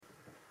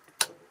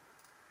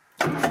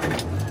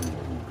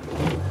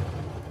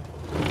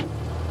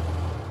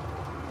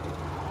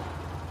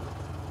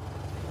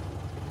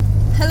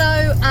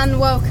and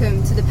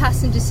welcome to the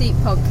Passenger Seat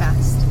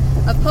Podcast,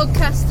 a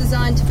podcast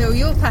designed to fill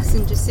your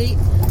passenger seat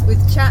with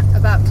chat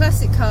about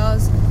classic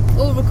cars,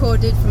 all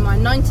recorded from my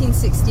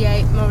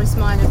 1968 Morris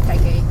Minor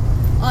Peggy.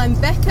 I'm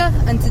Becca,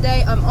 and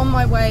today I'm on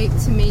my way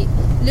to meet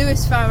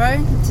Lewis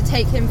Farrow to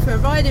take him for a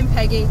ride in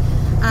Peggy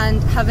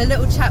and have a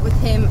little chat with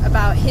him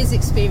about his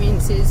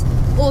experiences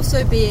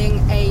also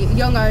being a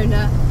young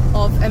owner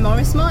of a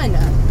Morris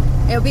Minor.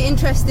 It'll be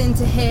interesting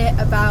to hear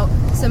about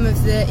some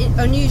of the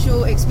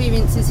unusual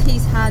experiences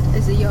he's had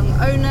as a young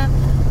owner,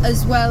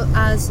 as well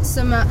as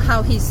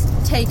how he's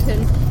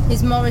taken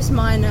his Morris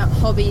Minor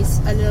hobbies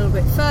a little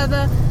bit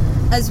further,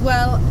 as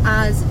well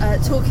as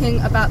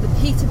talking about the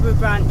Peterborough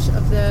branch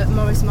of the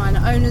Morris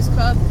Minor Owners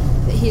Club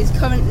that he is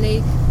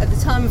currently, at the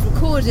time of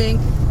recording,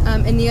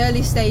 in the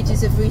early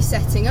stages of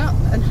resetting up,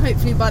 and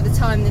hopefully by the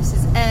time this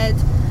is aired,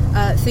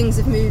 things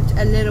have moved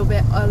a little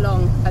bit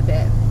along a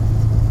bit.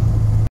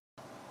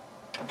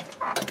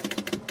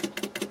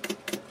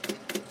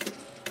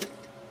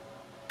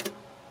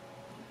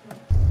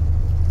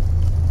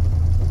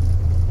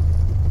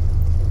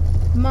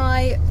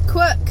 My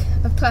quirk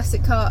of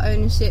classic car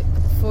ownership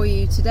for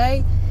you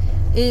today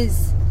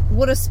is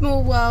what a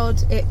small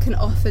world it can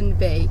often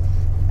be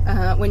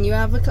when you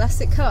have a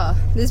classic car.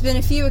 There's been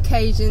a few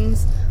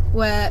occasions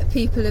where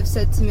people have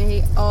said to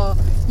me, "Oh,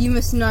 you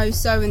must know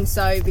so and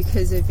so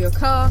because of your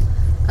car,"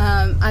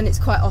 and it's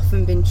quite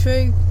often been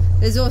true.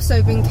 There's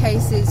also been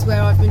cases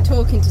where I've been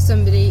talking to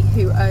somebody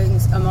who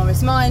owns a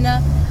Morris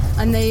Minor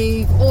and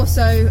they've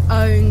also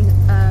owned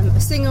a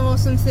Singer or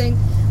something,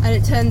 and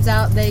it turns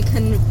out they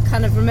can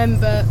kind of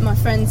remember my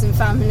friends and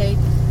family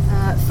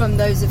from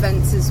those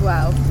events as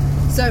well.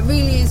 So it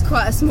really is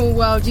quite a small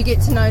world. You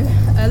get to know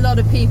a lot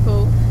of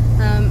people,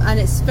 and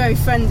it's very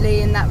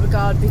friendly in that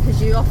regard,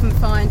 because you often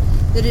find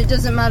that it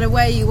doesn't matter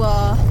where you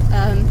are,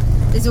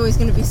 there's always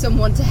going to be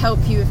someone to help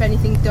you if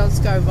anything does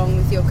go wrong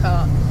with your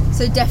car.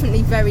 So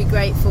definitely very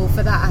grateful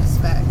for that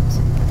aspect.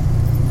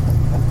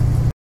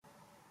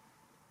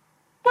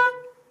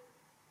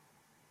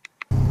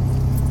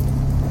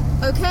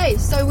 Okay,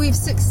 so we've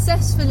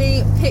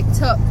successfully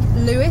picked up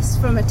Lewis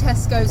from a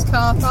Tesco's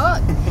car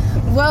park.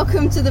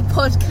 Welcome to the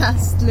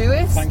podcast,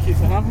 Lewis. Thank you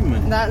for having me.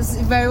 That's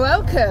very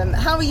welcome.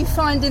 How are you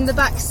finding the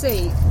back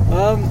seat?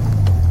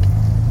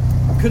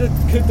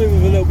 Could do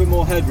with a little bit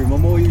more headroom.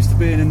 I'm more used to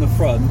being in the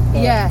front.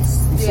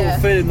 Yes. I'm sort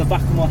of feeling the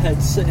back of my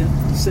head sitting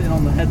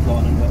on the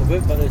headline a little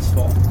bit, but it's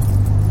fine.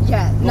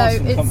 Yeah, Nice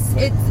no, and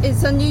comfy.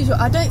 it's unusual.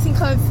 I don't think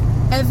I've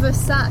ever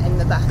sat in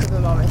the back of a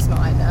Morris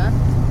Minor,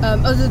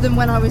 other than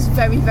when I was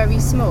very, very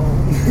small.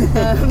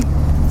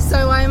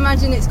 So I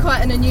imagine it's quite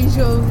an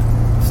unusual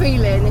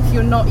feeling if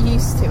you're not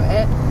used to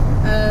it.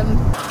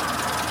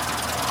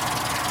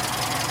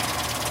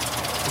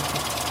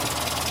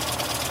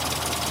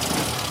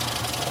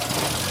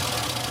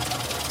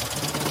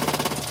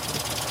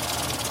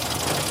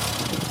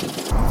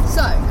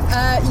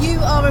 You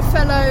are a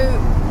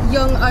fellow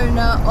young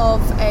owner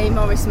of a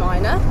Morris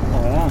Minor.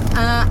 I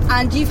am.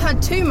 And you've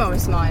had two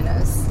Morris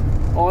Minors.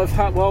 I've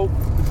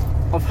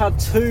had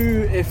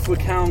two, if we're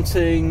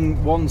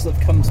counting ones that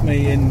have come to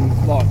me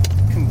in like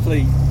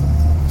complete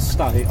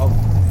state.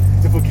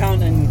 If we're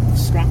counting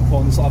scrap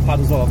ones that I've had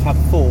as well, I've had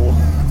four.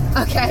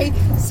 Okay,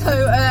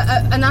 so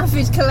an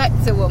average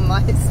collector, one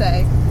might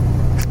say.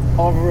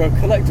 Either a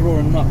collector or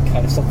a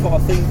nutcase. I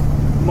think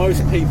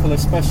most people,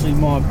 especially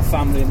my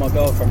family and my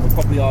girlfriend, would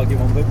probably argue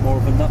I'm a bit more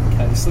of a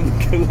nutcase than a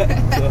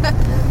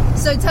collector.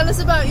 So tell us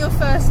about your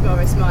first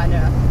Morris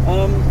Minor.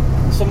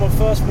 So my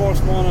first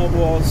Morris Minor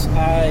was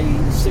a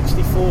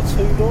 64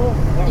 two-door.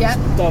 That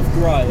was Dove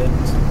Grey,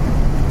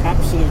 and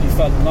absolutely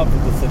fell in love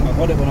with the thing. I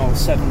got it when I was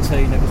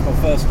 17. It was my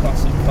first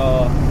classic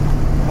car.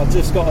 I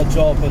just got a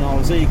job and I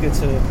was eager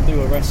to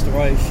do a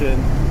restoration.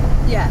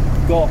 Yeah.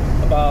 Got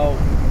about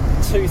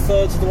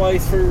 2/3 of the way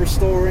through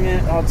restoring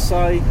it, I'd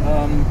say.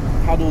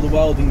 Had all the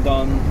welding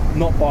done,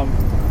 not by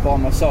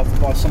myself,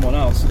 but by someone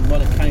else. And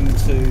when it came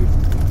to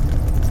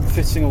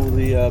fitting all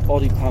the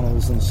body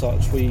panels and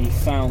such, we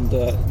found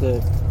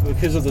that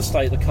because of the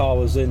state the car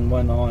was in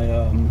when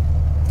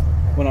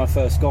I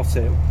first got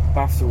it,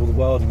 after all the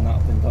welding that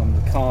had been done,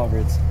 the car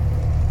had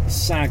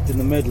sagged in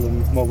the middle,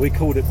 and we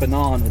called it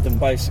bananaed, and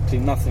basically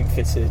nothing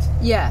fitted.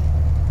 Yeah,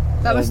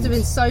 that must have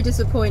been so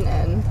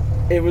disappointing.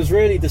 It was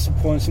really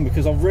disappointing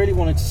because I really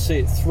wanted to see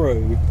it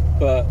through,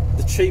 but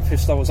the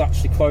cheapest I was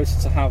actually quoted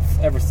to have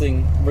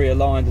everything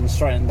realigned and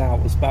straightened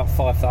out was about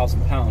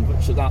 £5,000,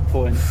 which at that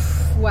point,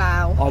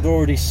 wow, I'd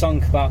already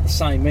sunk about the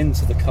same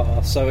into the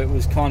car, so it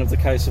was kind of the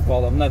case of,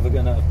 well,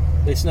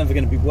 it's never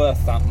gonna be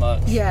worth that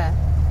much. Yeah.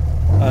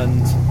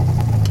 And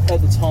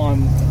at the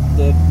time,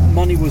 the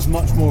money was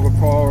much more of a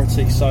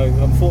priority, so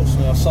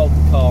unfortunately I sold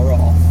the car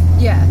off.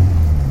 Yeah.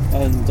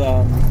 And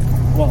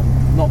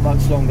not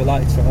much longer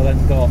later, I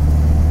then got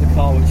the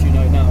car which you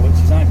know now, which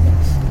is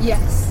Agnes.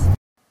 Yes.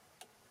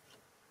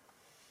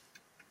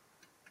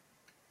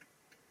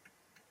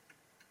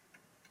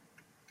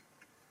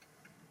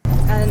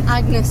 And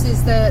Agnes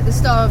is the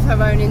star of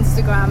her own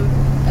Instagram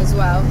as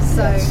well,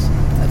 so yes.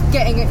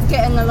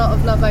 getting a lot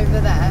of love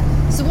over there.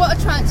 So what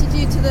attracted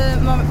you to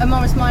a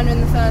Morris Minor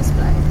in the first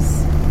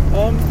place?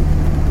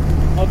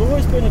 I've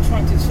always been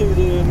attracted to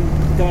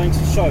them going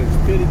to shows,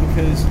 purely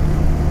because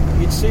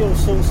you'd see all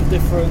sorts of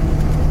different...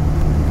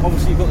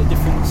 Obviously you've got the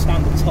different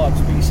standard types,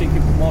 but you see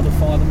people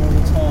modify them all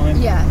the time.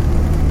 Yeah.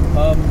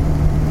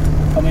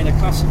 I mean, a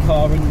classic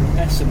car in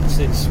essence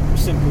it's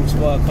simple to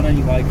work on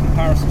anyway,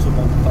 comparison to a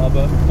modern car,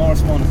 but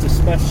Morris Minors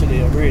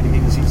especially are really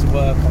easy to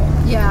work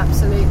on. Yeah,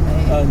 absolutely.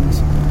 And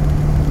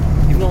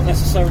you've not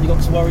necessarily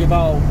got to worry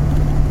about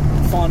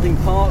finding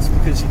parts,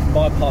 because you can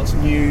buy parts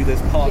new,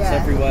 there's parts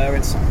everywhere.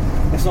 It's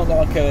not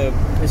like a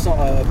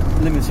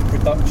limited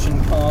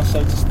production car,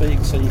 so to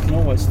speak, so you can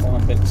always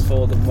find bits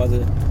for them,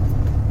 whether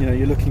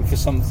you're looking for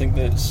something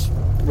that's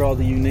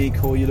rather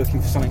unique or you're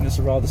looking for something that's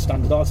a rather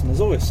standard item.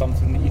 There's always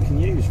something that you can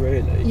use,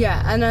 really.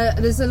 Yeah, and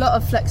there's a lot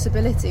of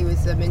flexibility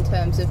with them in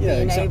terms of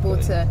being able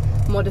to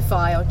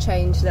modify or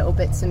change little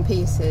bits and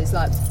pieces,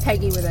 like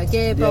Peggy with her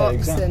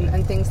gearbox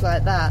and things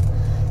like that.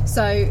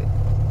 So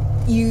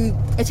you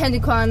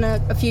attended quite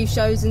a few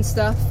shows and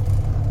stuff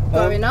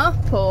growing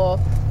up, or?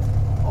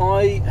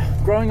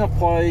 Growing up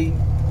I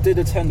did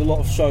attend a lot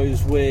of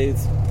shows with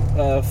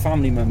a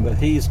family member.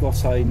 He's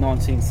got a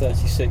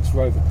 1936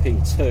 Rover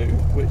P2,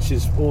 which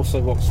is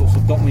also what sort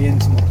of got me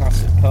into my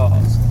classic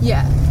cars.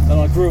 Yeah. And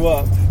I grew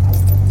up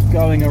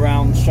going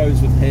around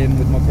shows with him,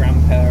 with my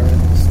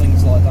grandparents,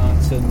 things like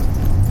that, and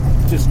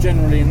just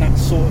generally in that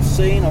sort of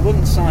scene. I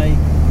wouldn't say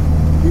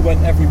we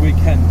went every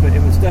weekend, but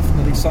it was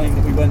definitely something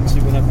that we went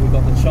to whenever we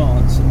got the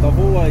chance. And I've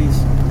always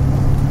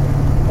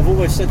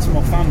said to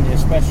my family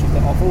especially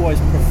that I've always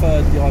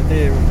preferred the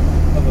idea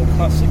of a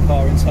classic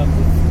car in terms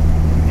of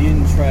the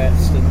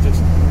interest and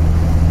just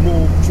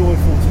more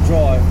joyful to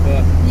drive,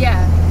 but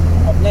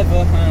I've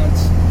never had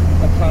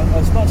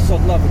as much as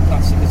I'd love a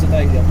classic as a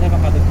daily, I've never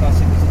had a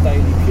classic as a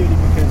daily, purely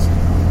because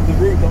the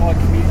route that I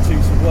commute to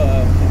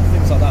work and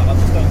things like that, I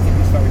just don't think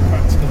it's very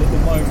practical at the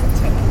moment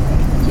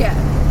anyway. Yeah.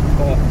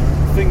 But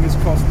fingers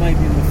crossed,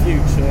 maybe in the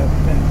future,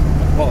 in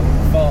the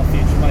far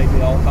future, maybe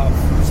I'll have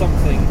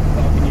something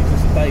that I can use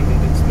as a daily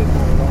that's a bit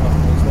more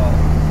reliable as well.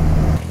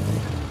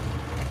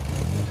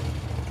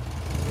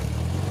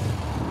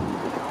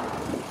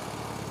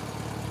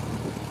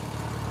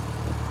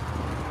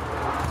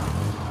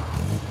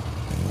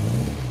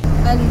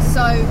 And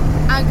so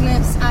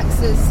Agnes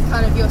acts as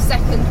kind of your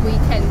second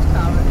weekend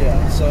car.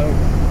 Yeah, so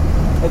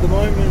at the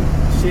moment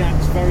she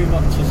acts very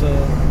much as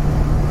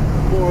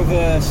more of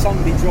a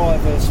Sunday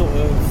driver, sort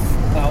of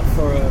out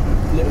for a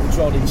little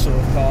jolly sort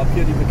of car,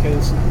 purely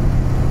because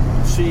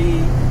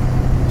she's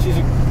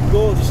a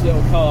gorgeous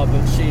little car,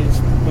 but she is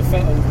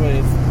befuddled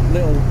with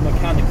little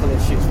mechanical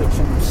issues, which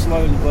I'm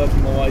slowly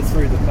working my way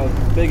through.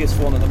 The biggest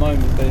one at the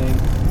moment being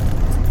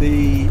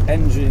the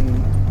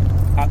engine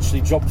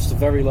actually drops to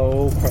very low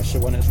oil pressure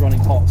when it's running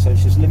hot, so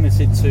she's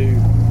limited to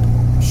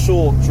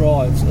short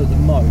drives at the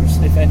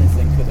most, if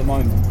anything, at the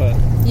moment. But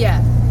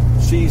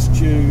she's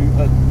due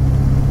at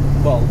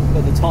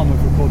the time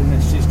of recording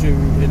this, she's due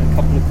in a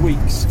couple of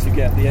weeks to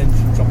get the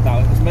engine dropped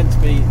out. It was meant to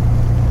be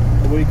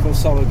a week or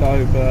so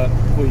ago, but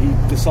we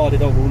decided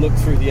we'll look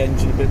through the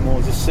engine a bit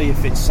more, just see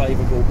if it's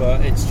savable,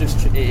 but it is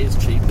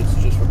cheaper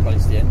to just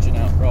replace the engine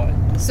outright.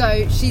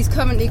 So she's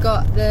currently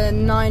got the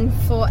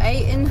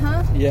 948 in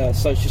her? Yeah,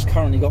 so she's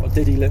currently got a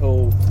diddy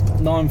little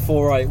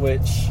 948,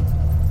 which,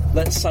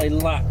 let's say,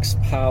 lacks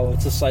power,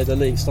 to say the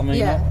least. I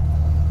mean,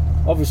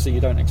 obviously you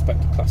don't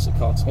expect a classic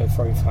car to go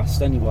very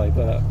fast anyway,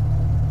 but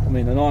I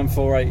mean, a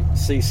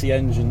 948cc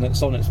engine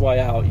that's on its way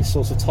out, you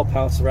sort of top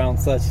out around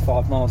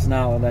 35 miles an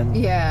hour, and then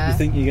you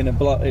think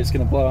it's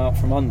going to blow out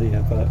from under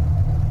you. But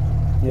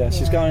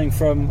she's going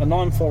from a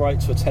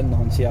 948 to a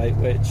 1098,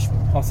 which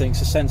I think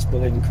is a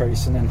sensible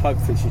increase, and then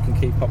hopefully she can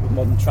keep up with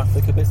modern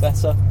traffic a bit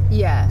better.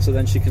 Yeah. So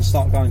then she can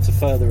start going to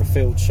further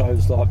afield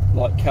shows like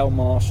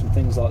Kelmarsh and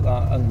things like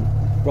that, and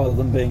rather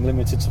than being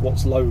limited to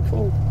what's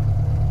local.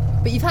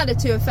 But you've had her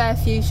to a fair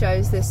few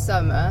shows this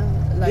summer,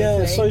 locally.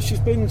 Yeah, so she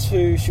went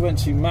to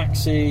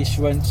Maxi,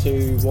 she went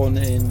to one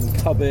in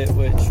Cubbit,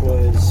 which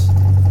was,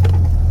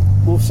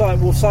 we'll say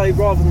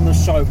rather than a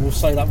show, we'll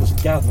say that was a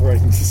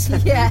gathering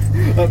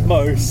at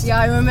most. Yeah,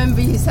 I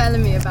remember you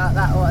telling me about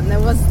that one. There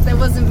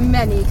wasn't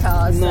many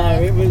cars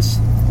there. It was...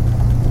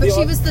 But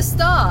she was the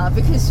star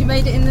because she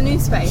made it in the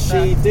newspaper.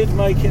 She did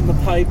make it in the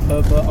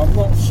paper, but I'm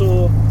not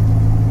sure,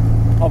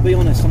 I'll be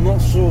honest, I'm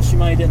not sure she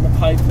made it in the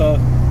paper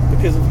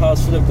because of how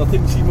she looked. I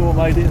think she more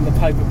made it in the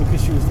paper because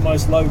she was the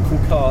most local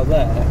car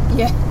there.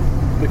 Yeah.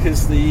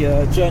 Because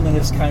the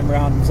journalist came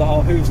around and was like,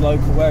 oh, who's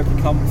local, where have you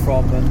come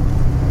from? And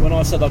when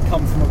I said I'd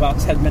come from about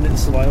 10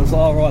 minutes away, I was like,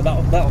 all right,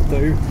 that'll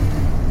do.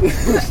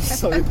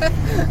 so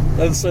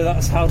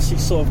that's how she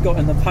sort of got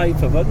in the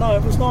paper. But no,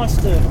 it was nice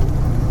to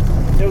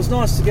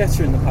get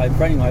her in the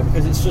paper anyway,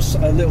 because it's just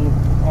a little,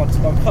 I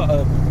cut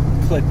a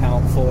clip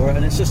out for it,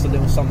 and it's just a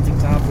little something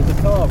to have with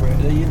the car,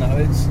 really.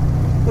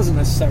 It doesn't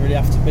necessarily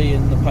have to be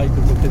in the paper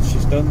because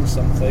she's done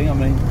something. I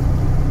mean,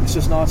 it's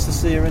just nice to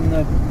see her in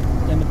the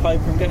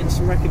paper and getting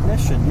some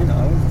recognition,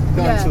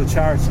 going to a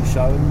charity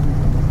show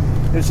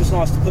and it was just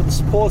nice to put the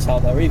support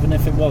out there, even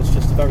if it was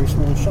just a very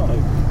small show.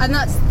 And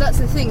that's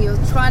the thing, you're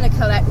trying to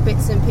collect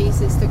bits and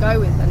pieces to go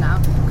with her now,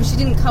 because she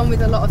didn't come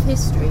with a lot of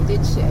history,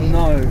 did she?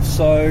 No,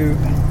 so,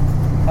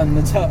 and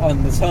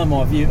the term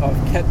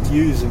I've kept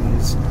using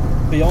is,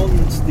 beyond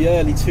the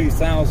early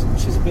 2000s,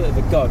 she's a bit of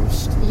a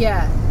ghost.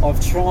 Yeah. I've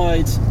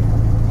tried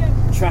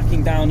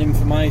tracking down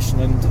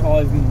information, and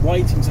I'm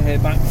waiting to hear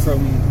back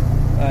from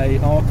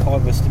an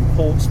archivist in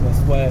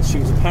Portsmouth where she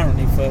was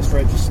apparently first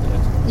registered.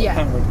 Yeah.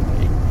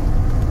 Apparently.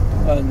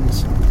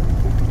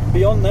 And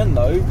beyond then,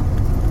 though,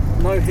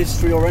 no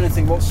history or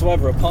anything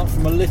whatsoever, apart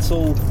from a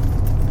little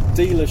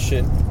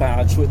dealership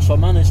badge, which I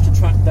managed to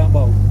track down,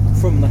 well,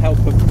 from the help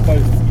of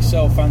both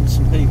yourself and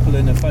some people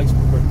in a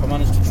Facebook group, I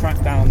managed to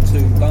track down to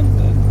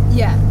London.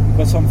 Yeah.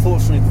 But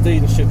unfortunately the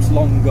dealership's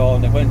long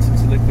gone, it went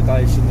into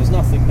liquidation, there's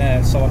nothing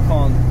there, so I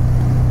can't,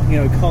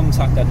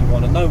 contact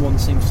anyone, and no one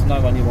seems to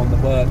know anyone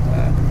that worked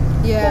there.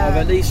 Yeah. But I've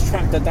at least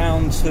tracked her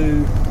down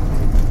to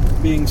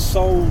being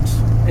sold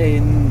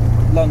in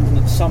London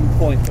at some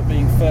point, but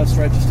being first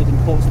registered in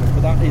Portsmouth,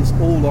 but that is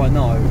all I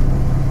know.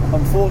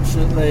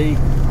 Unfortunately,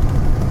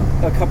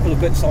 a couple of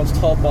bits I was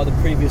told by the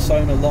previous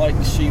owner, like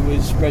she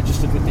was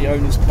registered with the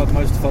Owners Club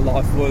most of her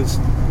life, was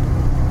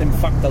in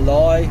fact a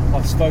lie.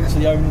 I spoke to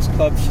the Owners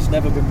Club, she's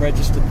never been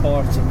registered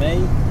prior to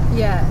me.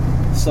 Yeah.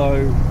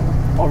 So,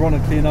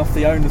 ironically enough,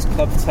 the Owners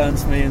Club turned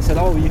to me and said,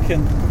 oh, you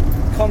can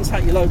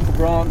contact your local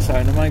branch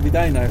owner, maybe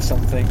they know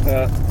something,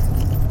 but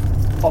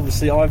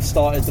obviously I've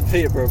started the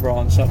Peterborough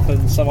branch up,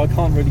 and so I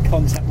can't really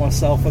contact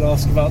myself and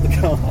ask about the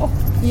car.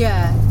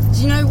 Yeah.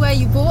 Do you know where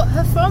you bought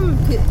her from?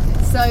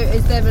 So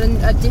is there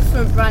a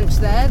different branch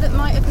there that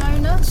might have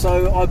known her?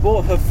 So I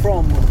bought her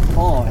from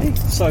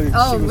So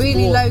oh, she was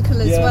really local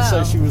as well. Yeah,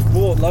 so she was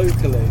bought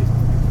locally.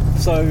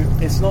 So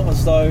it's not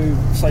as though,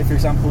 say for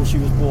example, she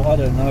was bought, I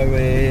don't know,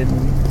 in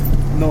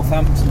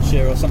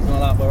Northamptonshire or something like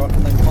that, where I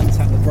can then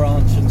contact the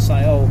branch and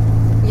say, oh,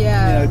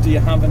 yeah, do you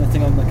have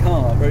anything on the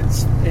car? But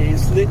it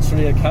is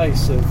literally a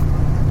case of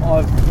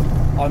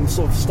I'm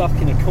sort of stuck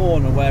in a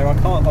corner where I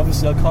can't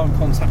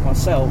contact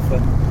myself,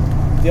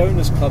 and the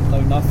Owners Club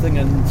know nothing,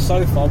 and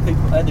so far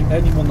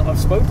anyone that I've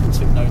spoken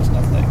to knows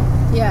nothing.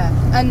 Yeah,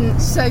 and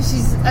so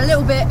she's a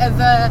little bit of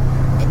a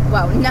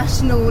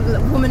national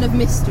woman of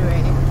mystery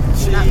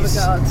in that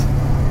regard.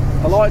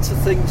 I like to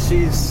think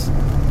she's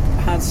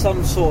had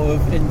some sort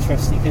of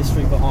interesting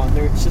history behind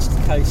her. It's just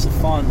a case of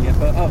finding it.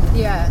 But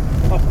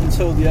up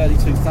until the early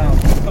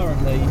 2000s,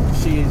 currently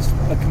she is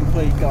a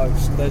complete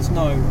ghost. There's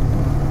no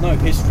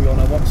history on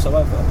her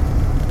whatsoever.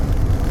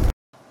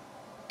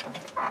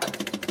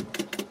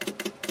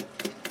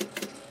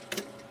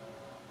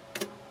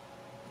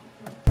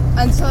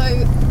 And so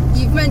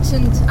you've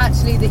mentioned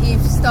actually that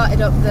you've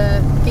started up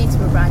the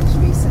Peterborough branch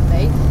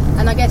recently,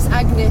 and I guess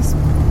Agnes,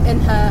 in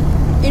her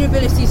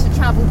inability to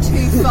travel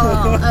too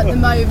far at the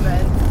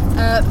moment,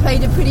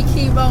 played a pretty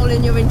key role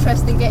in your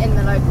interest in getting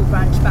the local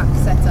branch back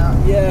set up.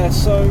 Yeah,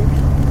 so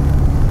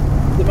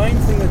the main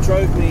thing that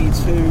drove me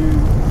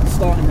to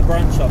starting the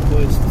branch up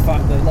was the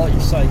fact that, like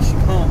you say, she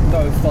can't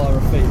go far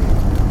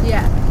afield.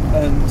 Yeah.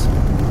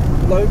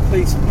 And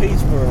locally to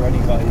Peterborough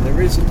anyway,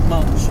 there isn't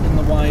much in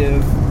the way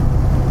of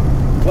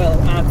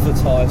well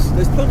advertised.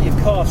 There's plenty of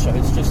car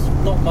shows, just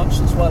not much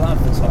that's well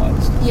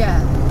advertised.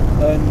 Yeah.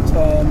 And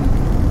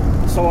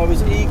so I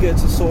was eager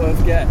to sort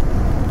of get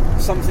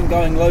something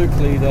going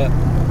locally that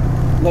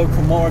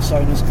local Morris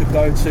owners could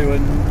go to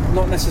and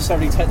not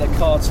necessarily take their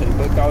car to,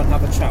 but go and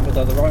have a chat with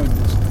other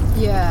owners.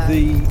 Yeah.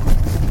 The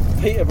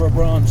Peterborough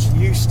branch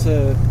used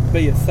to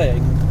be a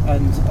thing,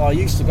 and I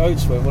used to go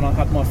to it when I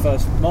had my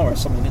first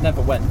Morris. I mean, it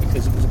never went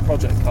because it was a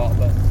project car,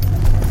 but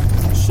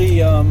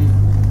she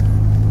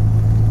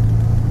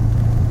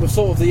was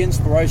sort of the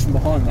inspiration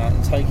behind that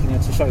and taking her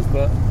to shows.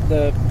 But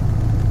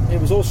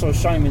it was also a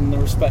shame in the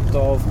respect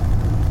of,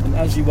 and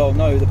as you well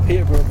know, the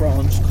Peterborough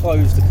branch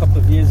closed a couple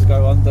of years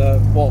ago under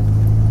what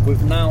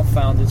we've now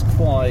found is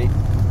quite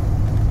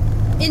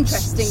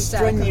interesting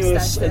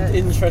strenuous and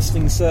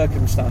interesting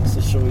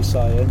circumstances, shall we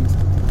say. And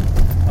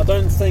I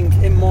don't think,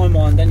 in my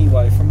mind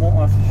anyway, from what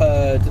I've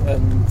heard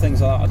and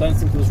things like that, I don't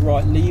think it was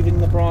right leaving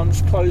the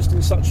branch closed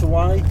in such a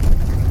way.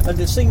 And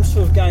it seems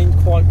to have gained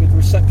quite good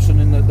reception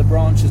in that the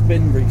branch has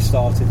been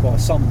restarted by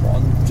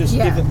someone, just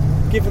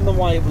given the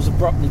way it was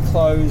abruptly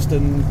closed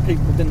and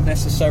people didn't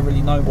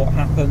necessarily know what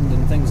happened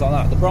and things like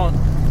that. The branch,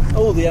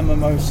 all the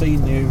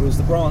MMOC knew was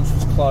the branch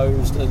was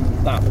closed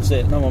and that was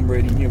it. No one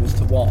really knew as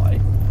to why.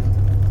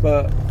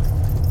 But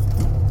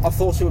I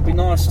thought it would be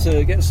nice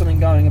to get something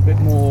going a bit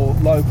more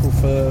local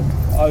for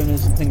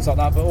owners and things like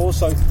that, but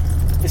also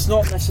it's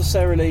not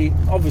necessarily,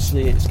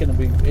 obviously it's going to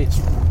be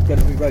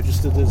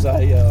registered as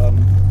a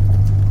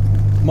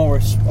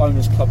Morris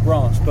Owners Club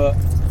branch, but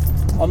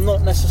I'm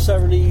not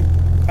necessarily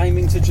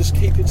aiming to just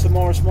keep it to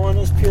Morris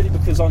Minors, purely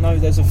because I know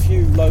there's a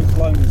few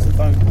local owners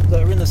that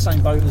are in the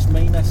same boat as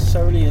me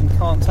necessarily and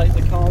can't take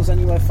the cars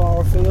anywhere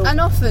far afield.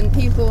 And often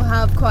people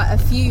have quite a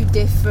few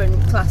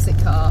different classic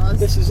cars.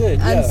 This is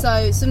it, and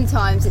so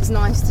sometimes it's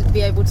nice to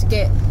be able to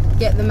get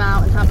them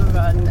out and have a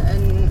run,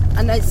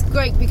 and it's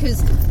great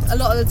because a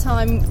lot of the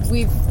time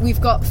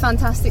we've got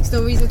fantastic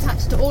stories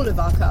attached to all of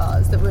our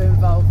cars that we're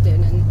involved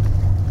in. And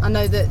I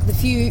know that the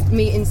few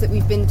meetings that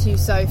we've been to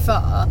so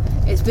far,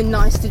 it's been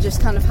nice to just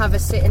kind of have a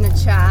sit and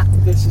a chat.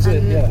 This is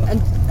it, yeah.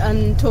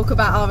 And talk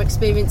about our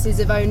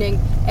experiences of owning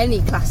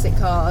any classic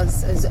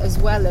cars as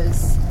well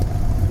as...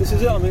 This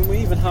is it. I mean, we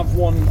even have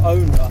one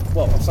owner.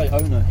 Well, I say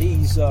owner.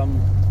 He's a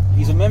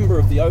member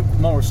of the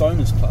Morris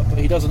Owners Club, but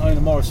he doesn't own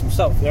a Morris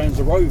himself. He owns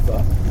a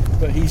Rover,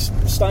 but he's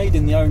stayed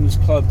in the Owners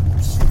Club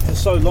for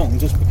so long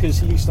just because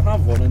he used to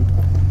have one. And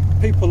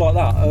people like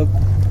that are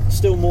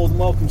still more than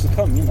welcome to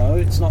come. You know,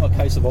 it's not a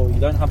case of, oh, you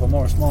don't have a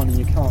Morris Minor and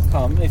you can't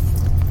come. If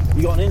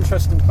you got an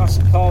interest in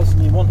classic cars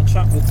and you want to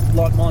chat with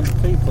like-minded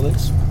people,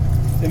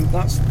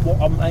 that's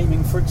what I'm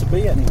aiming for it to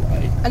be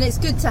anyway. And it's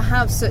good to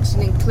have such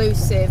an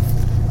inclusive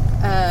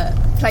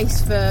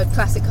place for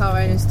classic car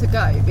owners to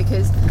go,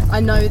 because I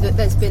know that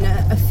there's been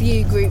a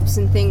few groups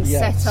and things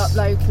set up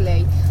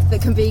locally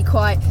that can be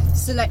quite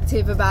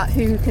selective about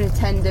who can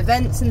attend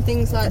events and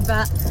things like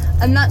that,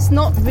 and that's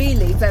not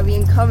really very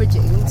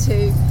encouraging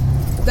to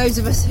those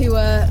of us who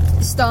are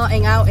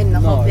starting out in the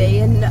hobby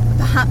and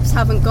perhaps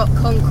haven't got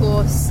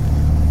concourse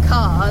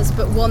cars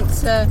but want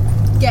to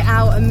get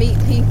out and meet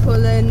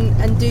people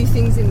and do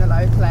things in the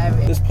local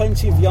area. There's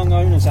plenty of young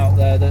owners out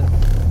there that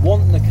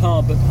want the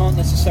car but can't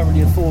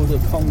necessarily afford a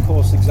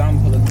concourse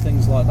example and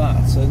things like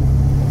that. And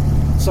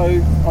so,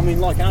 I mean,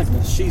 like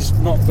Agnes, she's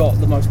not got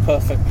the most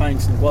perfect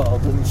paint in the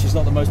world and she's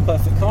not the most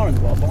perfect car in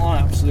the world, but I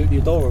absolutely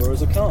adore her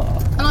as a car.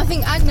 And I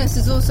think Agnes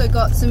has also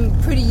got some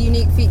pretty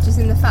unique features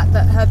in the fact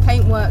that her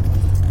paintwork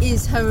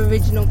is her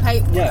original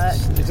paintwork.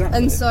 Yes, exactly.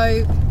 And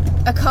so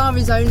a car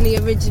is only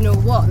original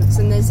once,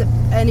 and there's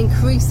an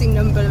increasing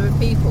number of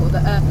people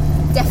that are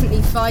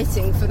definitely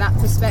fighting for that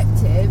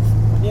perspective.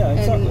 Yeah,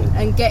 exactly.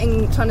 And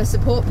trying to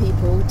support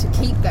people to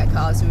keep their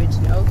cars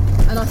original.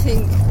 And I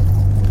think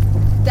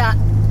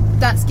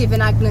that's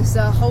given Agnes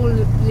a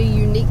wholly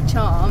unique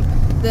charm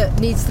that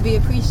needs to be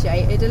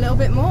appreciated a little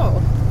bit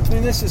more. I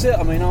mean, this is it.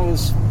 I mean,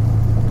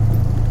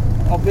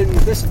 I've been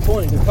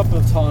disappointed a couple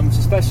of times,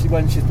 especially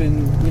when she's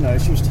been,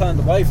 she was turned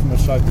away from the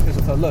show because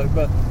of her look,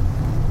 but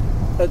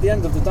at the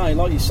end of the day,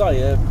 like you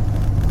say,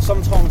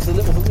 sometimes the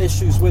little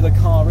issues with a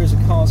car is a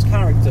car's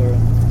character.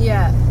 And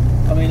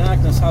I mean,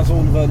 Agnes has all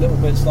of her little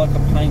bits like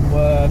her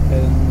paintwork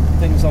and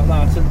things like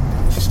that, and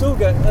she still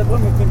get,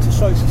 when we've been to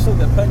shows, she still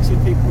get plenty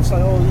of people say,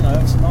 oh,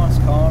 it's a nice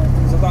car and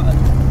things like that.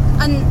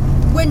 And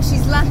when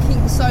she's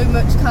lacking so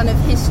much kind of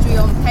history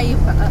on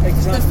paper,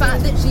 the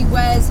fact that she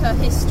wears her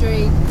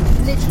history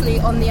literally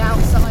on the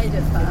outside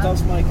of her, it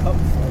does make up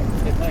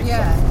for it. It makes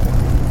up for it.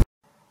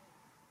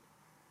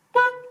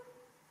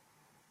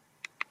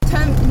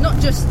 Not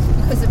just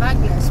because of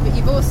Agnes, but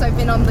you've also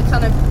been on the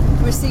kind of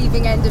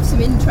receiving end of some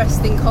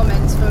interesting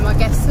comments from, I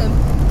guess, some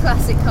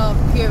classic car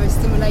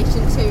purists in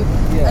relation to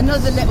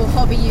another little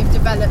hobby you've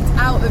developed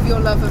out of your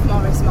love of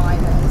Morris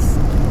Minors.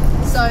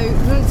 So, do you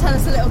want to tell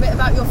us a little bit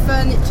about your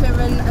furniture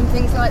and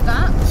things like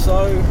that?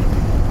 So,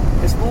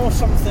 it's more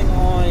something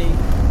I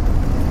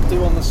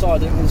do on the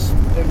side. It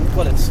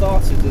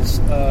started as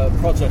a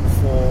project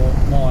for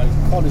my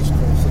college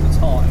course at the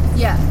time.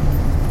 Yeah.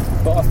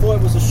 But I thought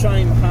it was a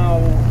shame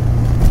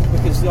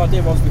because the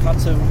idea was we had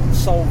to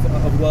solve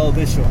a world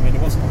issue. I mean,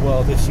 it wasn't a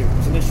world issue, it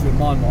was an issue in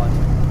my mind.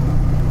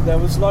 There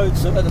was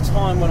loads of, at the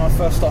time when I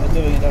first started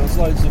doing it, there was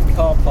loads of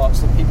car parts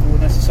that people were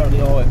necessarily,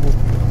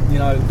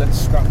 let's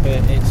scrap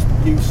it, it's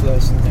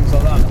useless and things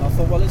like that. And I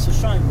thought, well, it's a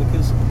shame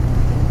because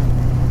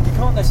you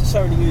can't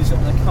necessarily use it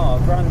on a car,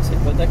 granted,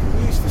 but they can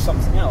be used for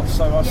something else.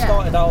 So I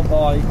started out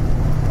I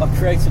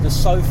created a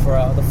sofa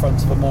out of the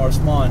front of a Morris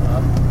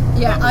Minor.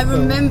 Yeah, I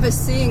remember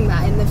seeing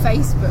that in the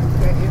Facebook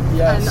group,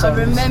 and I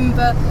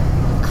remember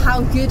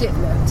how good it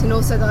looked, and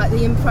also like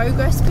the in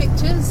progress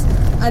pictures,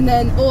 and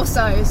then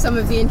also some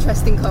of the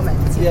interesting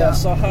comments.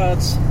 So I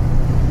had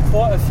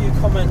quite a few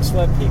comments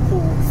where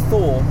people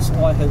thought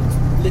I had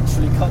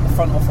literally cut the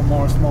front off a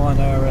Morris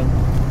Minor, and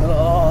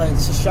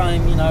it's a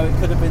shame, it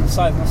could have been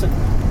saved. And I said,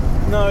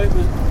 no,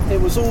 it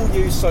was all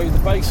used. So the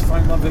base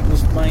frame of it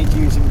was made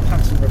using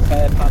pattern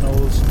repair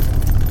panels.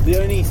 The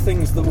only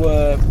things that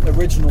were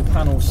original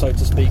panels, so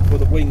to speak, were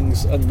the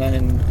wings, and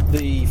then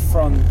the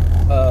front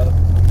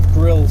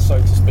grille, so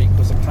to speak,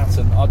 was a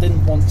pattern. I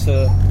didn't want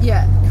to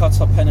cut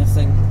up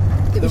anything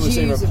that was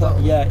usable.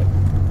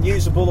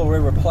 Usable or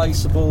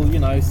irreplaceable,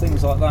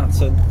 things like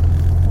that. And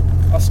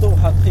I still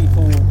had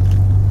people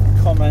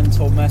comment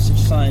or message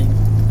saying,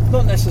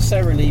 not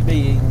necessarily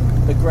being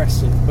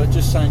aggressive, but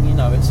just saying,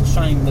 it's a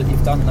shame that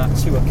you've done that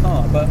to a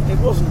car. But it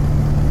wasn't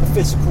a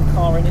physical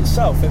car in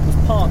itself, it was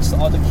parts that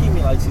I'd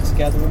accumulated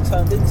together and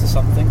turned into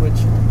something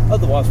which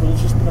otherwise would have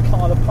just been a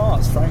pile of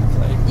parts,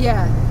 frankly.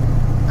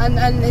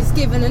 and it's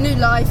given a new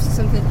life to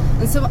something.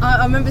 And so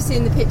I remember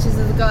seeing the pictures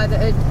of the guy that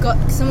had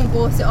got someone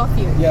bought it off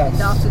you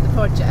after the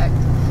project,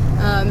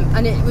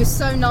 and it was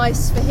so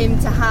nice for him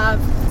to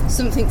have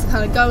something to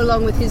kind of go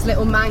along with his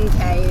little man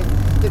cave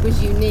that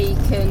was unique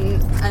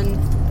and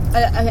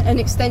an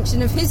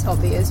extension of his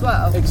hobby as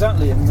well.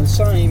 Exactly, and the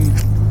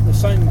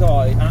same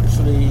guy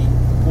actually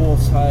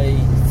bought a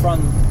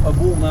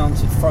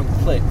wall-mounted front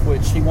clip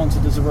which he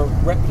wanted as a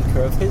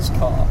replica of his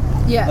car.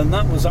 Yeah. And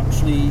that was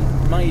actually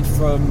made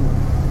from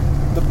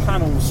the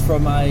panels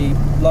from a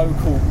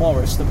local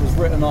Morris that was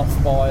written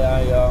off by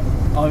a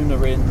owner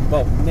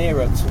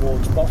nearer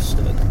towards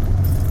Boston.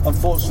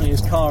 Unfortunately,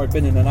 his car had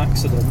been in an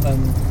accident,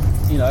 and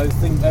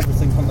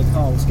everything on the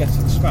car was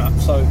getting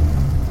scrapped. So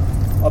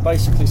I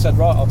basically said,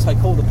 right, I'll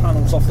take all the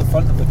panels off the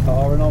front of the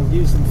car and I'll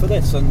use them for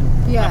this. And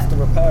after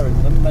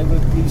repairing them, they were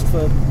used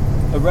for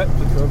a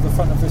replica of the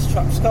front of this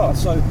chap's car.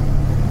 So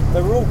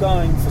they were all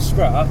going for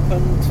scrap,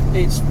 and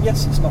it's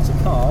not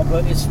a car,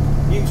 but it's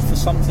used for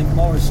something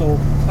Morris or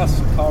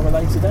classic car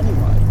related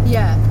anyway.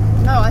 Yeah,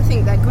 no, I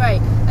think they're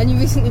great. And you've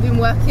recently been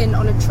working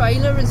on a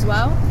trailer as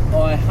well?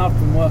 I have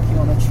been working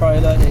on a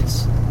trailer.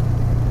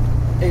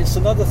 It's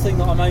another thing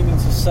that I'm aiming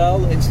to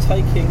sell. It's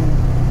taking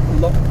a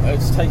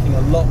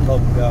lot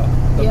longer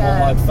than what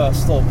I'd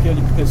first thought,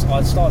 purely because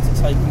I started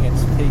taking it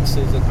to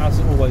pieces, and as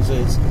it always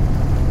is,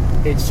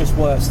 it's just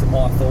worse than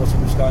what I thought it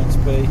was going to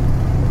be.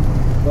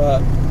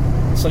 But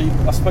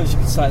I suppose you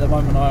could say at the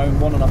moment I own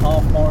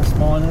 1.5 Morris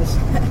Minors.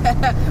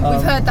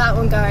 We've heard that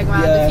one going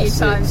around a few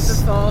times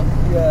before.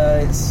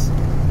 Yeah,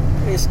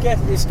 it's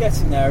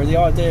getting there. The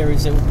idea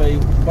is it will be,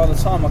 by the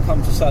time I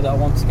come to sell it, I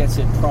want to get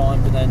it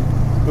primed, and then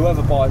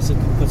whoever buys it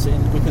can put it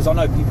in, because I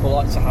know people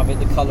like to have it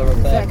the colour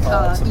of their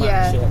car to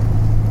match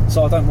it.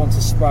 So I don't want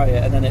to spray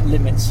it and then it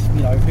limits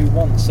who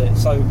wants it.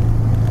 So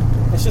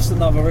it's just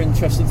another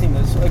interesting thing.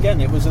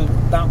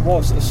 That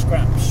was a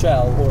scrap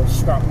shell or a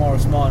scrap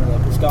Morris Minor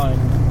that was going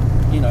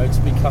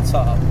to be cut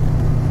up,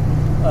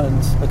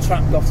 and a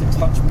chap got in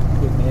touch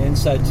with me and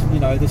said,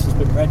 this has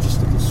been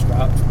registered as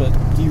scrapped, but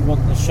do you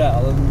want the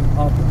shell? And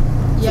I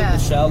took the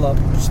shell, I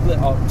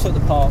took the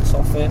parts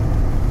off it,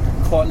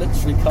 quite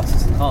literally cut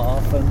it in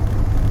half, and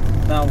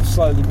now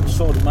slowly but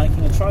surely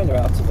making a trailer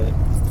out of it.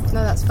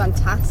 No, that's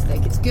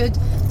fantastic. It's good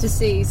to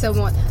see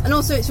someone, and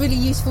also it's really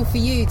useful for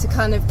you to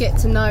kind of get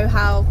to know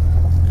how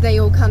they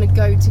all kind of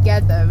go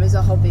together as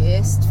a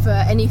hobbyist for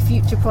any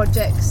future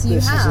projects you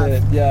have.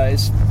 This is it. Yeah,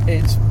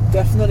 it's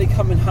definitely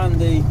come in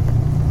handy,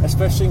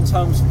 especially in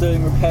terms of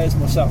doing repairs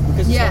myself,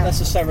 because it's not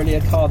necessarily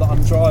a car that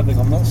I'm driving.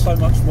 I'm not so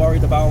much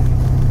worried about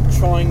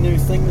trying new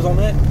things on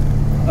it.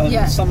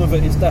 And some of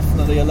it is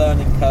definitely a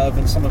learning curve,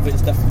 and some of it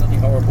is definitely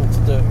horrible to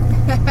do.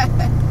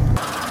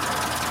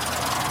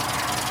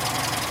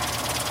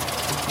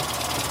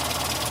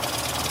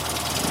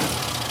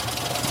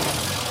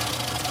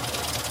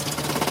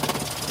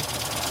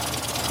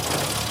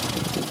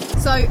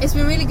 So it's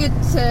been really good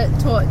to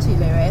talk to you,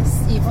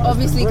 Lewis. You've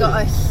obviously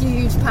got a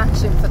huge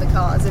passion for the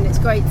cars, and it's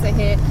great to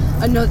hear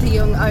another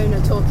young owner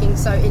talking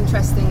so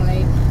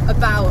interestingly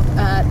about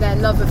their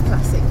love of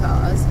classic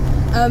cars.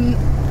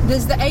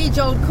 There's the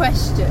age-old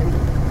question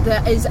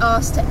that is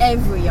asked to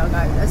every young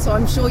owner, so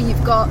I'm sure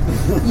you've got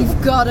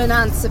an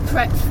answer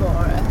prepped for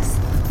us.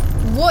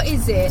 What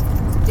is it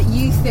that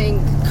you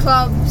think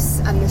clubs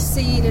and the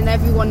scene and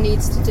everyone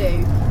needs to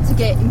do to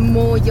get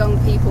more young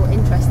people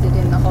interested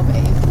in the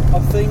hobby? I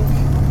think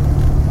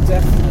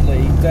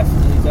definitely,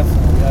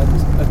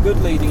 and a good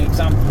leading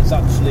example is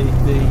actually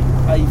the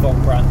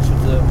Avon branch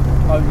of the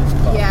Owners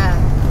Club.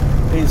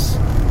 Is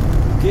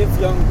give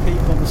young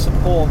people the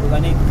support that they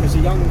need, because a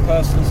young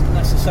person isn't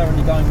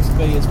necessarily going to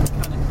be as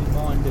mechanically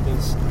minded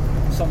as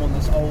someone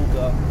that's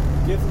older.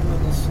 Give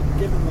them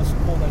the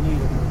support they need,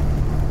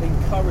 and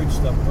encourage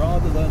them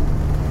rather than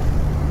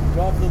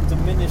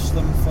diminish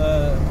them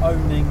for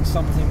owning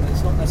something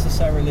that's not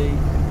necessarily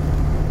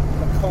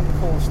a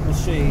concourse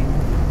machine.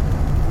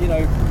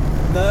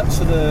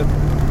 Nurture the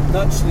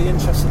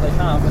interest that they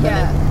have, and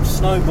then it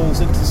snowballs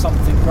into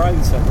something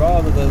greater,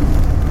 rather than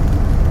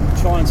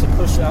trying to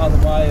push it out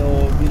of the way.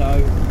 Or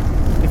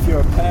if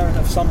you're a parent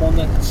of someone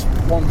that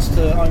wants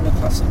to own a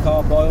classic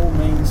car, by all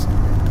means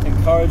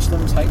encourage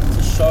them, take them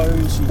to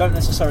shows. You don't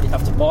necessarily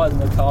have to buy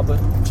them a car, but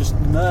just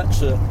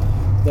nurture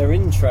their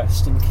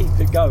interest and keep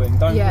it going.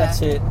 Don't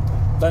let it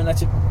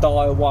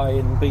die away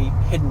and be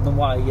hidden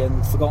away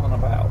and forgotten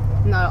about.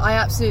 No, I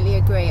absolutely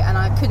agree, and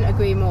I couldn't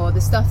agree more. The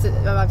stuff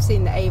that I've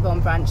seen the Avon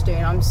branch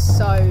doing, I'm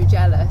so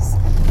jealous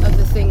of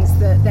the things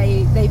that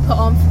they put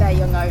on for their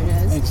young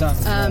owners.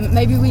 Exactly.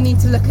 Maybe we need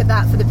to look at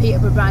that for the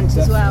Peterborough branch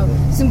as well.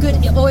 Some good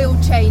oil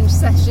change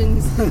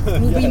sessions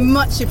will be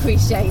much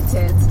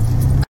appreciated.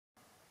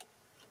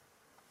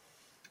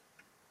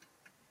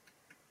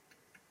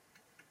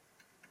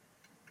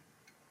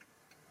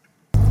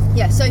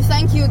 So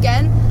thank thank you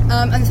again,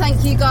 and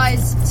thank you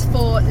guys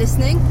for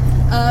listening.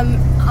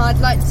 I'd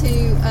like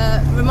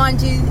to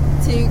remind you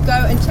to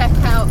go and check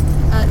out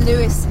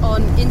Lewis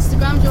on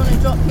Instagram. Do you want to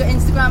drop your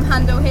Instagram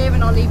handle here,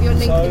 and I'll leave you a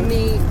link in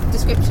the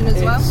description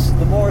as well? It's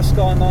the Morris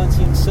Guy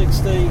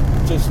 1960,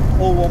 just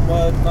all one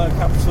word, no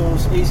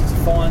capitals, easy to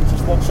find.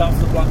 Just watch out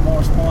for the black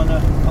Morris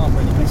Minor, can't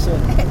really miss it.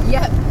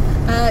 Yep.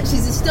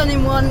 She's a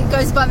stunning one,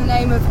 goes by the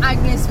name of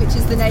Agnes, which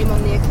is the name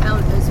on the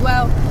account as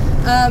well.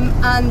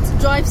 And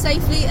drive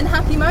safely and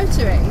happy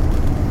motoring.